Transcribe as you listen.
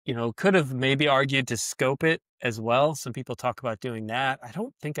Could have maybe argued to scope it as well. Some people talk about doing that. I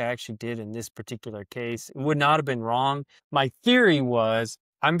don't think I actually did in this particular case. It would not have been wrong. My theory was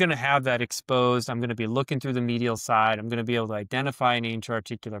I'm going to have that exposed. I'm going to be looking through the medial side. I'm going to be able to identify an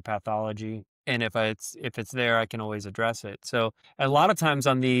intra-articular pathology. And if it's there, I can always address it. So a lot of times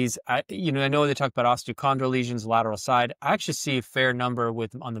on these, I know they talk about osteochondral lesions, lateral side. I actually see a fair number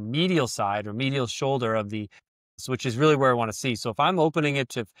with on the medial side or medial shoulder of the, which is really where I want to see. So if I'm opening it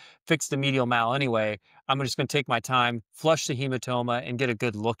to fix the medial mal anyway, I'm just going to take my time, flush the hematoma, and get a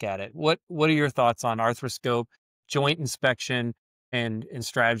good look at it. What are your thoughts on arthroscope, joint inspection, and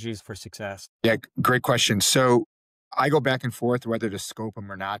strategies for success? Yeah, great question. So I go back and forth whether to scope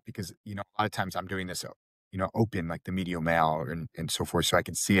them or not because, a lot of times I'm doing this, open like the medial mal and so forth so I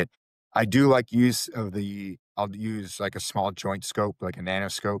can see it. I do like I'll use like a small joint scope, like a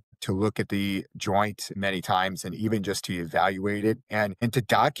nanoscope to look at the joint many times and even just to evaluate it and to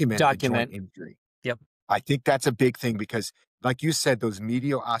document the joint Document. injury. Yep. I think that's a big thing because, like you said, those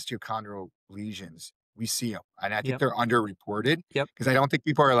medial osteochondral lesions, we see them, and I think Yep. they're underreported Yep. because I don't think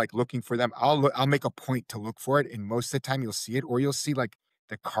people are like looking for them. I'll make a point to look for it, and most of the time you'll see it, or you'll see like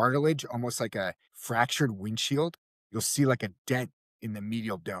the cartilage, almost like a fractured windshield. You'll see like a dent in the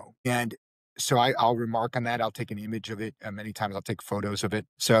medial dome, and so I'll remark on that. I'll take an image of it. Many times I'll take photos of it.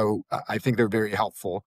 So I think they're very helpful.